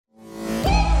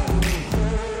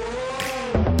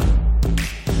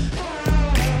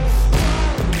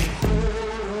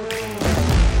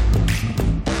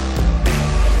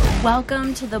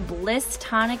Welcome to the Bliss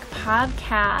Tonic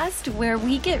podcast, where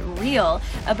we get real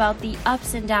about the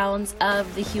ups and downs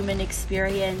of the human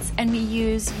experience, and we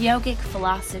use yogic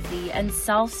philosophy and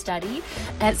self-study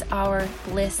as our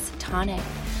Bliss Tonic.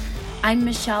 I'm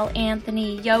Michelle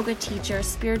Anthony, yoga teacher,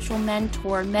 spiritual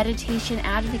mentor, meditation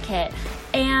advocate,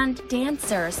 and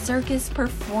dancer, circus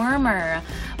performer.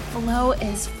 Flow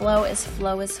is flow is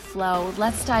flow is flow.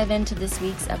 Let's dive into this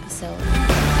week's episode.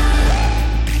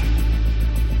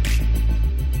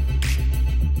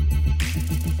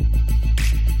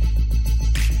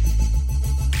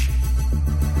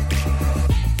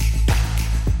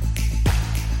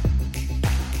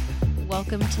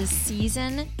 Welcome to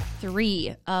season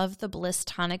 3 of the Bliss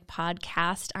Tonic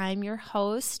podcast. I'm your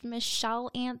host,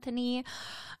 Michelle Anthony,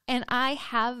 and I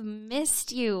have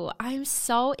missed you. I'm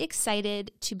so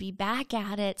excited to be back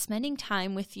at it, spending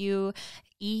time with you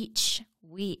each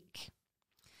week.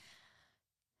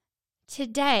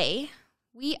 Today,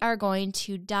 we are going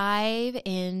to dive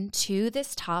into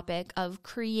this topic of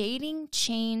creating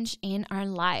change in our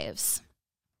lives.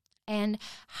 And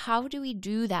how do we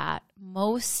do that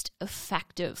most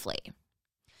effectively?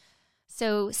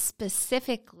 So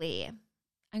specifically,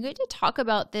 I'm going to talk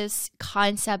about this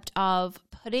concept of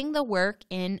putting the work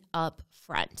in up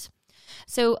front.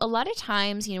 So a lot of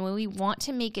times, when we want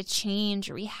to make a change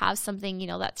or we have something,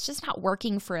 that's just not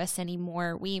working for us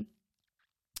anymore, we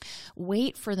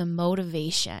wait for the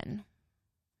motivation.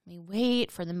 We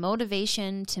wait for the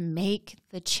motivation to make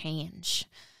the change.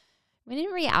 When in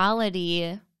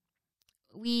reality,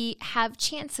 we have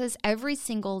chances every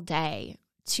single day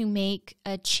to make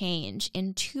a change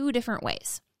in 2 different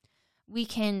ways. We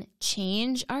can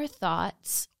change our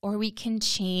thoughts or we can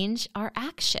change our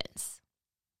actions.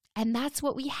 And that's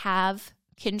what we have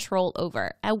control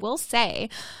over. I will say,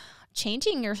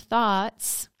 changing your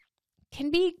thoughts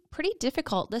can be pretty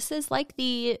difficult. This is like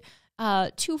the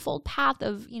twofold path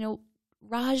of,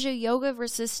 Raja Yoga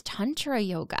versus Tantra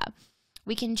Yoga.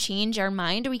 We can change our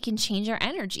mind or we can change our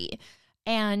energy.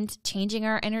 And changing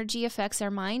our energy affects our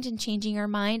mind, and changing our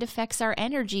mind affects our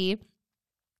energy.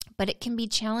 But it can be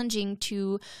challenging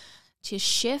to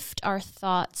shift our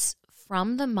thoughts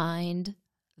from the mind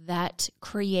that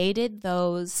created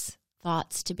those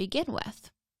thoughts to begin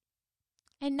with.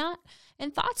 And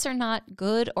thoughts are not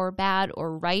good or bad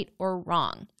or right or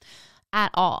wrong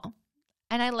at all.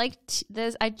 And I liked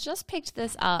this. I just picked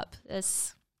this up,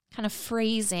 this kind of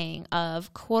phrasing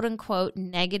of quote unquote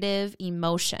negative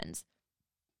emotions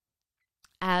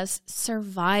as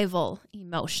survival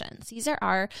emotions. These are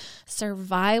our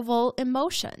survival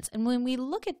emotions. And when we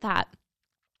look at that,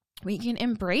 we can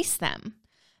embrace them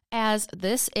as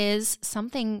this is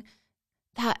something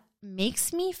that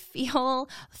makes me feel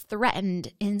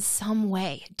threatened in some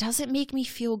way. It doesn't make me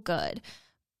feel good.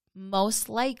 Most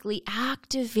likely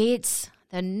activates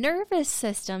the nervous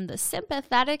system, the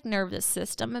sympathetic nervous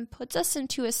system, and puts us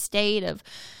into a state of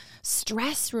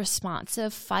stress response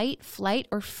of fight, flight,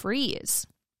 or freeze.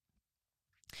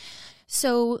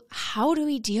 So how do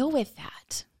we deal with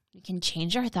that? We can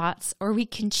change our thoughts or we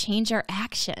can change our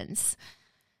actions.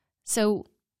 So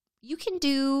you can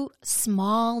do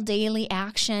small daily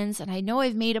actions, and I know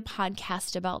I've made a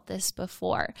podcast about this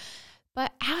before,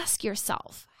 but ask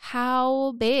yourself,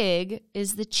 how big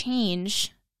is the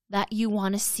change that you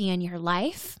want to see in your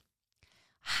life?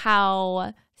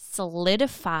 How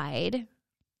solidified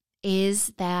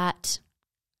is that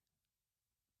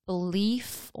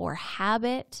belief or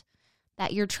habit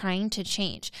that you're trying to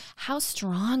change? How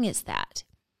strong is that?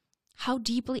 How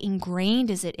deeply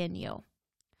ingrained is it in you?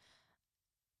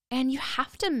 And you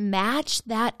have to match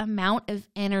that amount of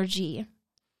energy,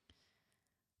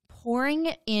 pouring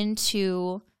it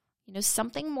into,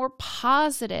 something more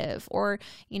positive or,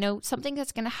 something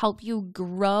that's going to help you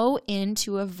grow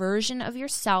into a version of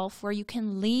yourself where you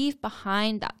can leave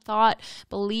behind that thought,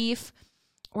 belief,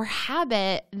 or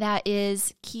habit that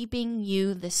is keeping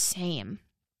you the same.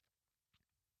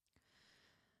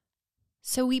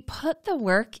 So we put the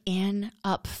work in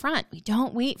up front. We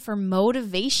don't wait for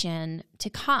motivation to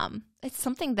come. It's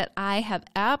something that I have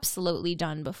absolutely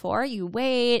done before. You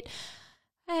wait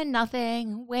and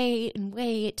nothing, wait and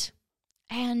wait.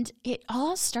 And it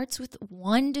all starts with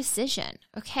one decision.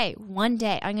 Okay, one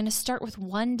day. I'm going to start with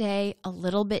one day a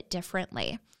little bit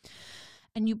differently.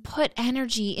 And you put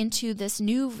energy into this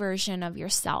new version of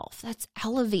yourself that's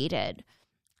elevated,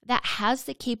 that has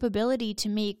the capability to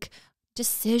make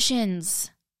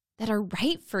decisions that are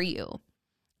right for you,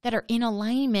 that are in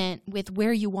alignment with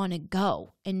where you want to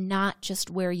go and not just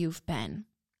where you've been.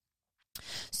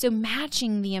 So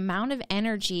matching the amount of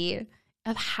energy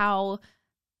of how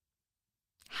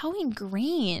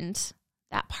ingrained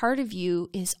that part of you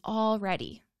is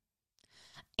already.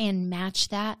 And match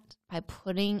that by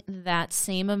putting that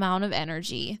same amount of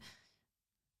energy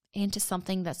into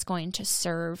something that's going to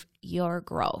serve your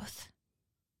growth.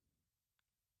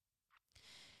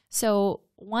 So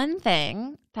one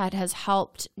thing that has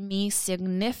helped me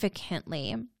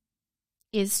significantly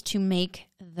is to make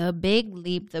the big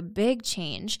leap, the big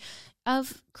change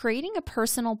of creating a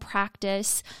personal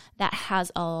practice that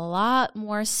has a lot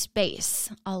more space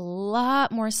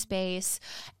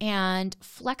and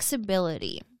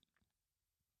flexibility.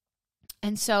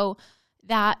 And so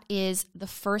that is the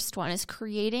first one, is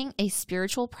creating a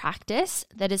spiritual practice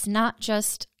that is not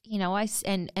just,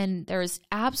 and there's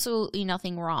absolutely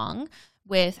nothing wrong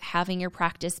with having your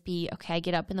practice be, okay, I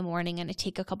get up in the morning and I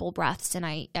take a couple breaths and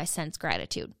I sense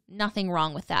gratitude. Nothing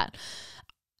wrong with that.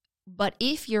 But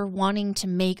if you're wanting to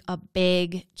make a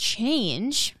big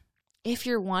change, if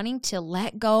you're wanting to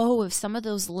let go of some of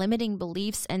those limiting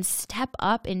beliefs and step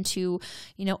up into,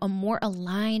 a more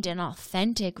aligned and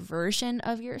authentic version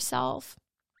of yourself,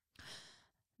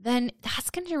 then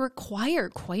that's going to require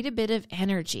quite a bit of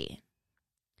energy.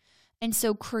 And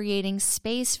so creating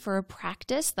space for a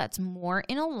practice that's more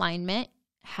in alignment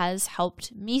has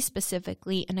helped me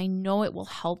specifically, and I know it will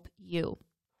help you.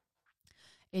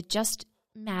 It just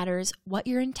matters what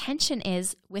your intention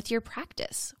is with your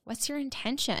practice. What's your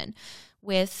intention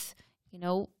with,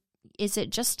 is it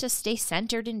just to stay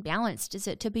centered and balanced? Is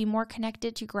it to be more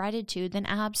connected to gratitude? Then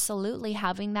absolutely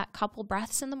having that couple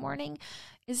breaths in the morning.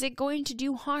 Is it going to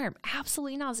do harm?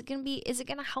 Absolutely not. Is it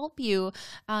going to help you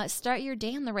start your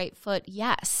day on the right foot?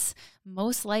 Yes,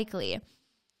 most likely.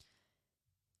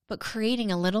 But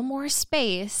creating a little more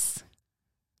space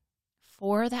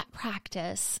for that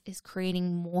practice is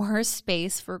creating more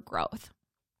space for growth.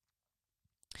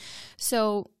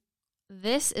 So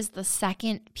this is the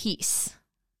second piece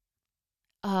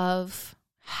of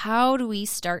how do we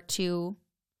start to,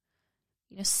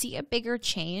 see a bigger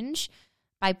change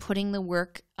by putting the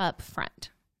work up front.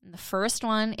 And the first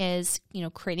one is,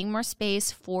 creating more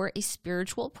space for a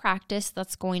spiritual practice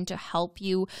that's going to help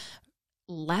you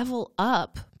level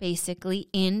up basically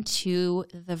into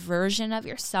the version of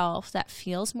yourself that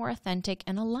feels more authentic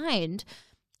and aligned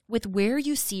with where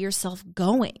you see yourself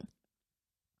going.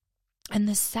 And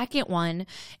the second one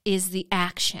is the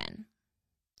action.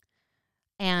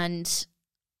 And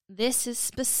this is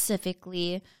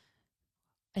specifically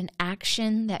an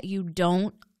action that you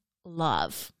don't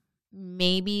love.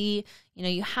 Maybe,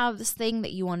 you have this thing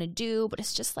that you want to do, but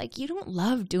it's just like you don't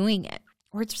love doing it.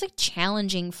 Or it's just like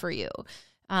challenging for you.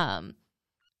 Or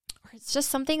it's just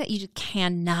something that you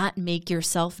cannot make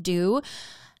yourself do.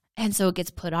 And so it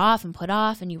gets put off,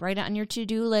 and you write it on your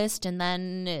to-do list, and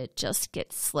then it just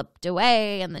gets slipped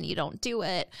away, and then you don't do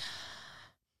it.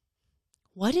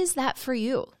 What is that for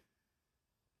you?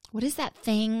 What is that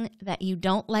thing that you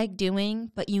don't like doing,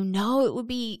 but it would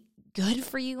be good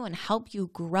for you and help you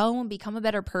grow and become a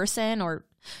better person, or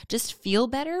just feel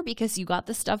better because you got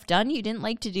the stuff done you didn't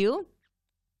like to do?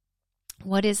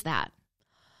 What is that?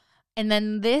 And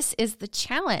then this is the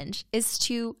challenge, is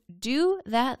to do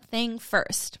that thing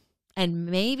first. And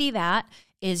maybe that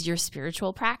is your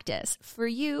spiritual practice. For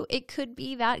you, it could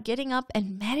be that getting up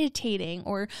and meditating,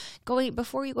 or going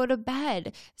before you go to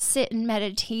bed, sit in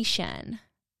meditation.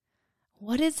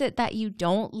 What is it that you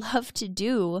don't love to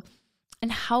do?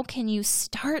 And how can you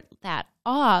start that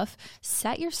off,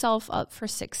 set yourself up for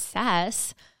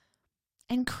success,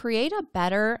 and create a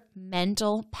better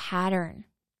mental pattern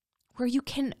where you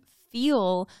can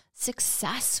feel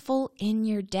successful in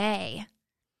your day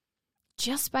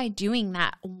just by doing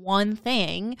that one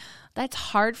thing that's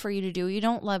hard for you to do, you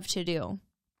don't love to do.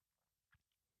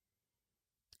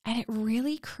 And it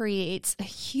really creates a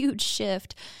huge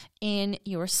shift in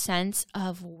your sense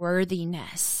of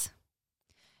worthiness.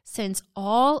 Since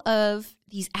all of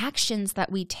these actions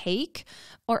that we take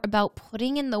are about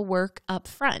putting in the work up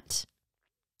front.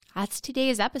 That's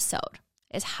today's episode,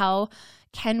 is how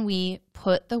can we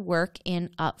put the work in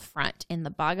up front. In the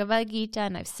Bhagavad Gita,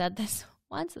 and I've said this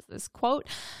once, is this quote,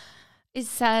 it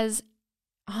says,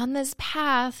 on this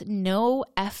path, no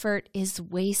effort is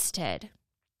wasted.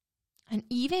 And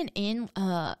even in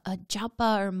a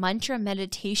japa or mantra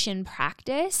meditation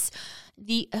practice,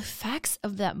 the effects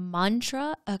of that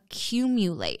mantra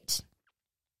accumulate,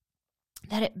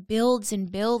 that it builds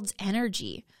and builds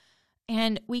energy.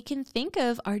 And we can think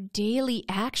of our daily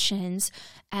actions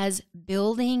as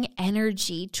building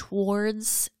energy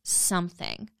towards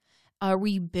something. Are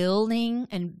we building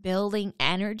and building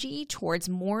energy towards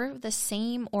more of the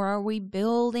same, or are we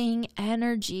building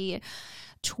energy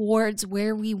towards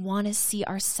where we want to see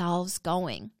ourselves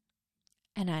going?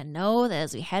 And I know that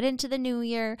as we head into the new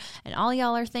year and all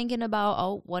y'all are thinking about,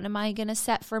 oh, what am I going to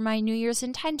set for my New Year's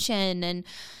intention? And,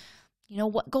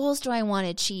 what goals do I want to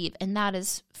achieve? And that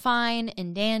is fine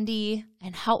and dandy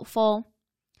and helpful.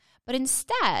 But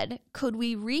instead, could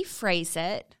we rephrase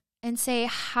it and say,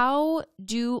 how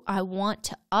do I want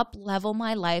to up-level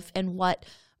my life, and what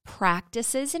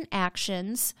practices and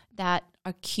actions that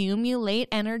accumulate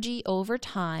energy over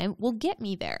time will get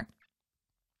me there?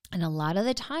 And a lot of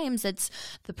the times it's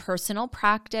the personal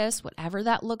practice, whatever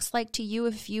that looks like to you.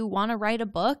 If you want to write a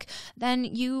book, then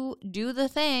you do the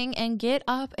thing and get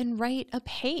up and write a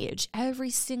page every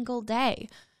single day.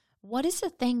 What is the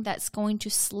thing that's going to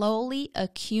slowly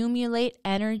accumulate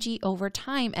energy over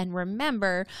time? And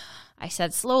remember, I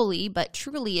said slowly, but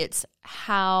truly it's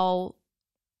how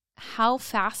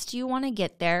fast do you want to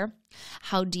get there?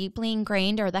 How deeply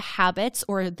ingrained are the habits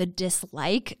or the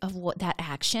dislike of what that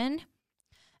action?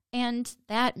 And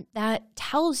that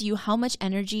tells you how much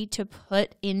energy to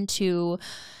put into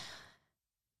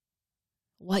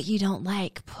what you don't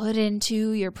like, put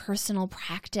into your personal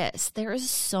practice. There is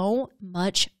so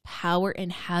much power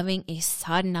in having a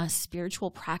sadhana spiritual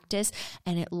practice,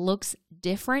 and it looks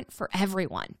different for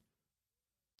everyone.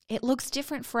 It looks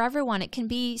different for everyone. It can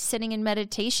be sitting in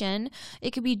meditation.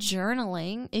 It could be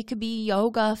journaling. It could be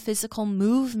yoga, physical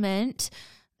movement,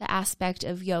 the aspect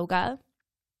of yoga.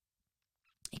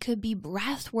 It could be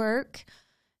breath work.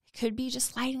 It could be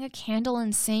just lighting a candle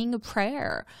and saying a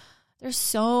prayer. There's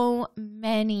so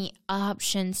many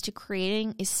options to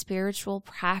creating a spiritual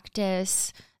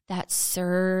practice that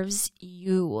serves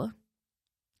you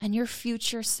and your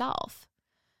future self.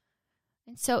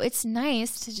 And so it's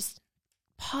nice to just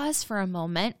pause for a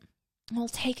moment. We'll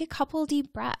take a couple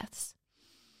deep breaths.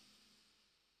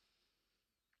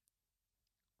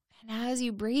 And as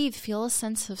you breathe, feel a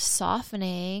sense of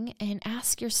softening and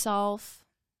ask yourself,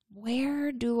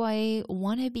 where do I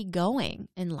want to be going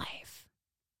in life?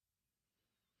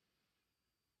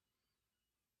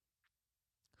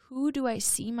 Who do I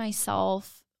see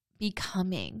myself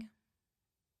becoming?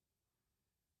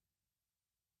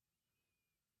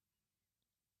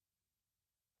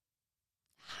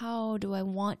 How do I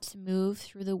want to move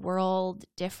through the world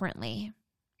differently?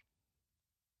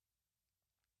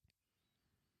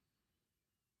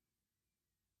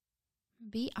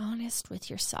 Be honest with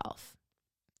yourself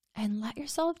and let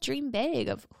yourself dream big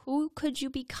of who could you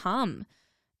become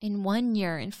in 1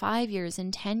 year, in 5 years,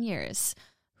 in 10 years.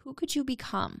 Who could you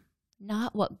become?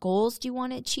 Not what goals do you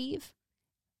want to achieve,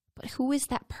 but who is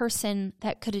that person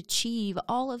that could achieve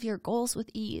all of your goals with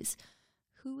ease?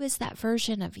 Who is that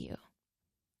version of you?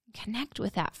 Connect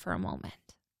with that for a moment.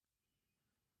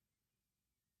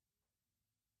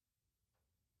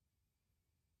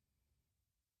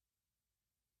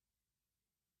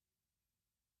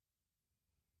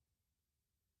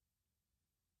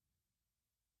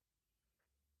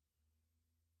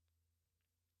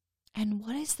 And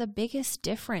what is the biggest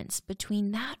difference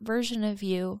between that version of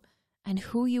you and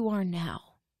who you are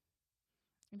now?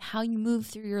 And how you move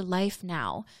through your life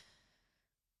now?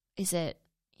 Is it,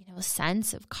 a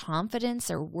sense of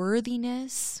confidence or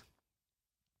worthiness?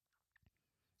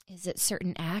 Is it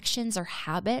certain actions or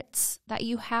habits that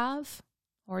you have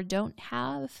or don't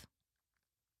have?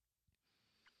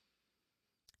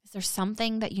 Is there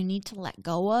something that you need to let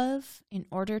go of in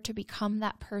order to become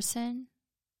that person?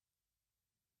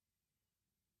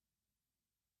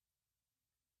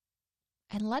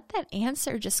 And let that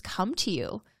answer just come to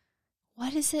you.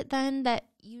 What is it then that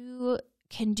you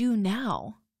can do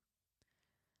now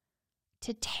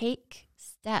to take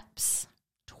steps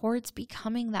towards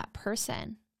becoming that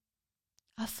person,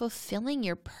 of fulfilling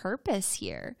your purpose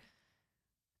here?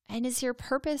 And is your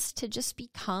purpose to just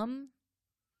become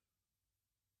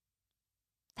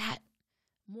that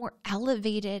more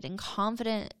elevated and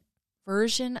confident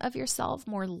version of yourself,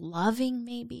 more loving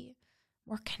maybe,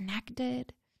 more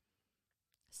connected,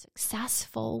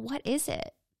 successful? What is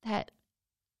it that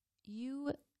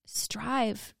you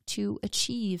strive to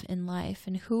achieve in life,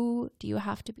 and who do you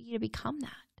have to be to become that?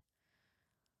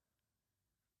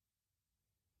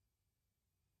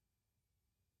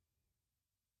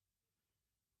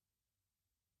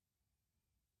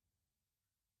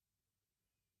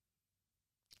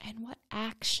 And what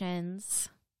actions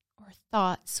or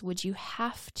thoughts would you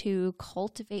have to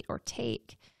cultivate or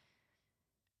take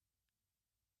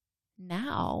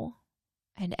now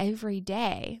and every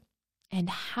day? And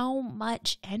how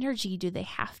much energy do they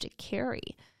have to carry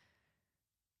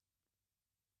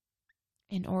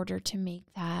in order to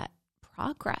make that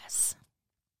progress?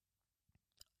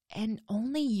 And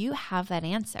only you have that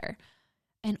answer.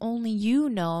 And only you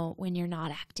know when you're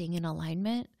not acting in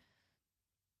alignment.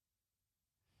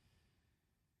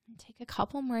 And take a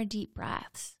couple more deep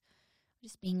breaths,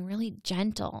 just being really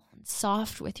gentle and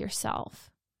soft with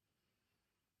yourself.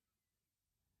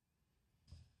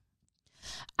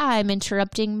 I'm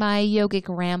interrupting my yogic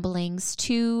ramblings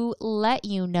to let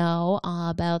you know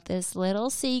about this little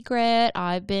secret.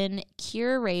 I've been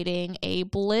curating a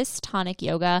Bliss Tonic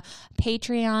Yoga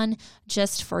Patreon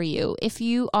just for you. If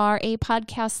you are a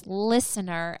podcast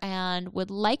listener and would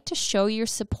like to show your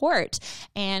support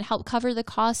and help cover the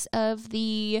cost of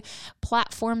the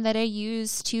platform that I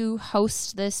use to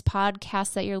host this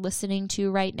podcast that you're listening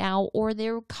to right now, or they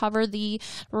cover the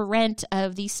rent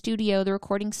of the studio, the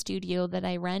recording studio that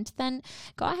I rent, then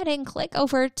go ahead and click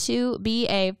over to be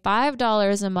a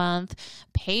 $5 a month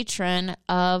patron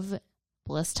of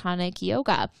Bliss Tonic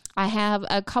Yoga. I have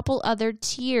a couple other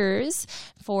tiers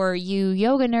for you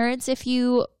yoga nerds if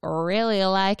you really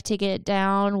like to get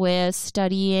down with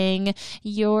studying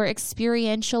your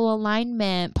experiential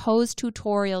alignment, pose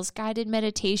tutorials, guided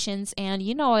meditations, and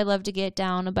I love to get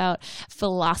down about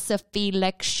philosophy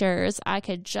lectures. I'm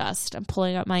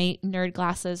pulling up my nerd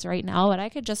glasses right now, but I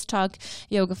could just talk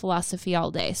yoga philosophy all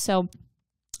day. So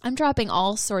I'm dropping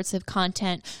all sorts of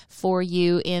content for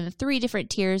you in 3 different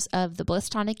tiers of the Bliss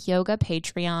Tonic Yoga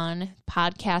Patreon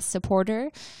podcast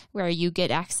supporter, where you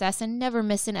get access and never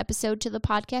miss an episode to the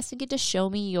podcast and get to show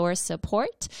me your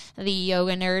support. The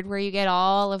Yoga Nerd, where you get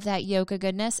all of that yoga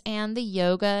goodness, and the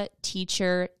Yoga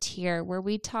Teacher tier, where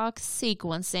we talk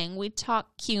sequencing, we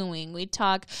talk cueing, we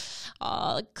talk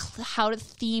how to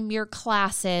theme your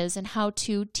classes and how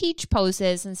to teach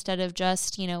poses instead of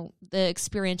just, the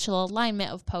experiential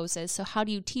alignment of poses. So how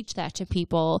do you teach that to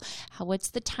people? What's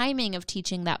the timing of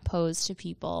teaching that pose to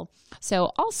people?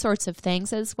 So all sorts of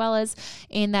things, as well as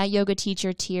in that Yoga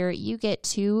Teacher tier, you get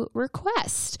to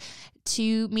request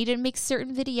to me to make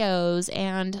certain videos,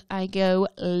 and I go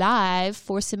live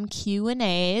for some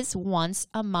Q&As once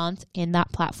a month in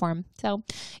that platform. So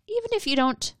even if you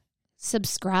don't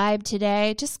subscribe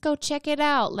today, just go check it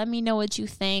out. Let me know what you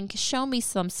think. Show me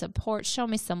some support. Show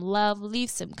me some love.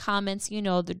 Leave some comments. You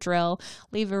know the drill.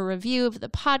 Leave a review of the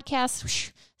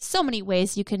podcast. So many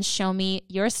ways you can show me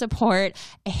your support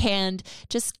and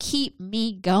just keep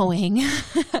me going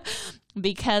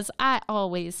because I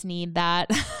always need that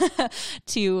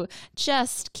to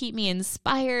just keep me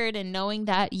inspired, and knowing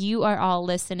that you are all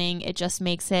listening, it just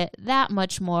makes it that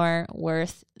much more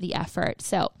worth the effort.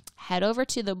 So head over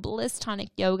to the Bliss Tonic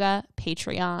Yoga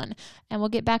Patreon, and we'll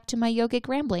get back to my yogic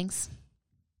ramblings.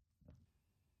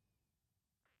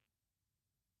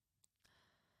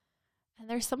 And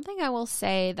there's something I will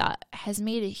say that has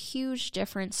made a huge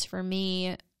difference for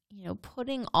me,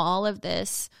 putting all of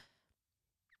this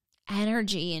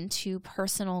energy into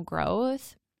personal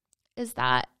growth, is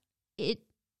that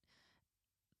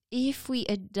if we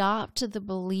adopt the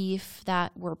belief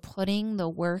that we're putting the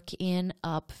work in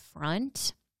up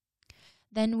front,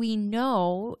 then we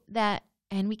know that,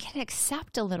 and we can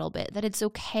accept a little bit that it's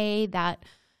okay that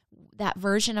that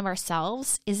version of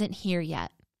ourselves isn't here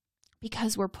yet,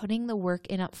 because we're putting the work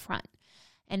in up front.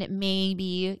 And it may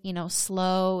be,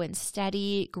 slow and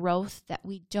steady growth that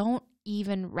we don't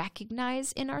even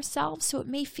recognize in ourselves. So it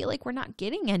may feel like we're not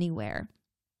getting anywhere,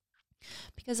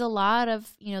 because a lot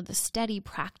of, the steady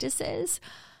practices,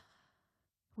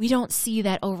 we don't see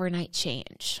that overnight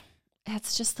change.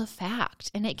 That's just the fact.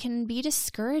 And it can be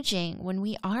discouraging when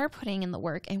we are putting in the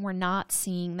work and we're not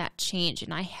seeing that change.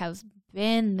 And I have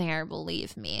been there,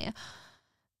 believe me.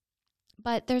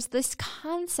 But there's this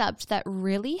concept that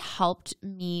really helped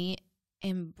me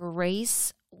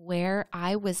embrace where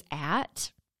I was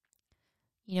at,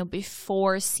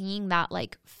 before seeing that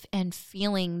and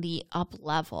feeling the up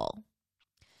level.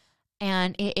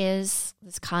 And it is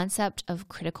this concept of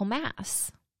critical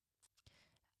mass.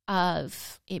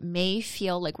 It may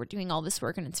feel like we're doing all this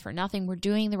work and it's for nothing. We're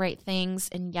doing the right things,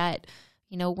 and yet,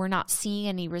 we're not seeing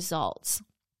any results.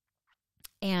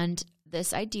 And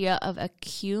this idea of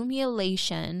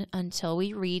accumulation until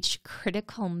we reach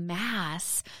critical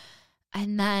mass,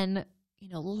 and then,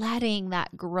 letting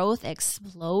that growth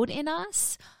explode in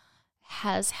us,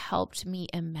 has helped me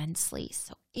immensely.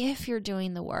 So if you're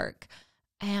doing the work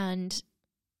and,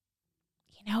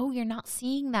 you're not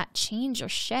seeing that change or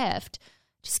shift,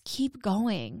 just keep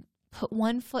going. Put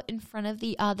one foot in front of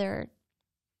the other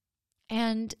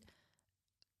and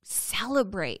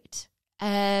celebrate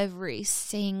every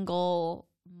single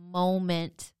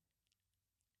moment.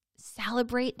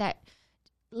 Celebrate that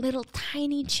little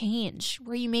tiny change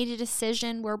where you made a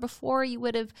decision where before you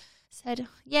would have said,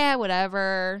 yeah,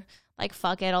 whatever,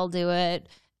 fuck it, I'll do it.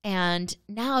 And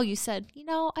now you said,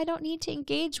 I don't need to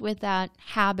engage with that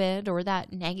habit or that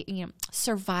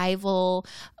survival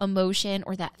emotion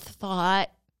or that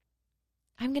thought.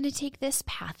 I'm going to take this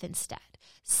path instead.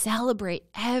 Celebrate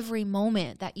every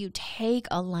moment that you take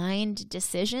aligned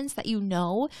decisions that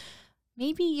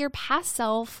maybe your past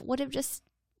self would have just,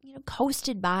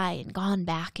 coasted by and gone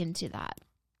back into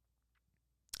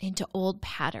old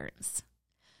patterns.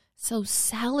 So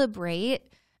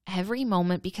celebrate every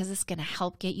moment because it's going to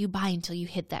help get you by until you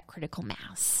hit that critical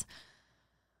mass.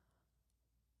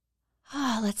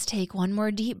 Let's take one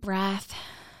more deep breath,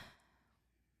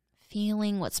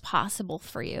 feeling what's possible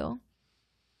for you.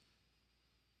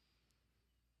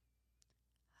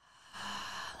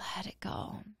 Let it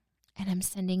go. And I'm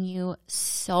sending you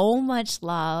so much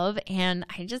love, and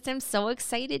I just am so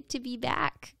excited to be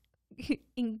back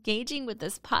engaging with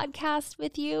this podcast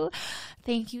with you.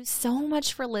 Thank you so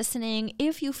much for listening.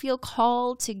 If you feel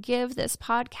called to give this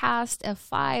podcast a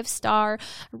 5-star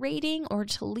rating or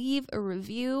to leave a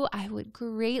review, I would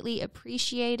greatly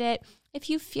appreciate it. If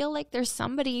you feel like there's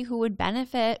somebody who would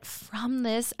benefit from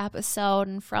this episode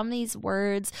and from these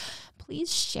words,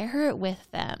 please share it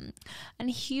with them. And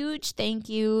a huge thank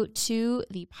you to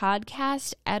the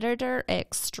podcast editor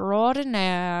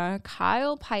extraordinaire,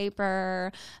 Kyle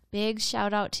Piper. Big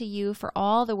shout out to you for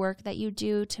all the work that you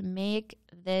do to make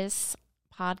this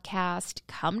podcast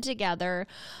come together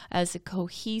as a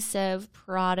cohesive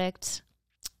product.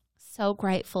 So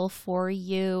grateful for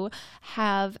you.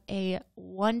 Have a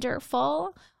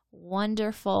wonderful,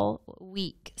 wonderful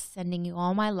week. Sending you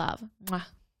all my love. Mwah.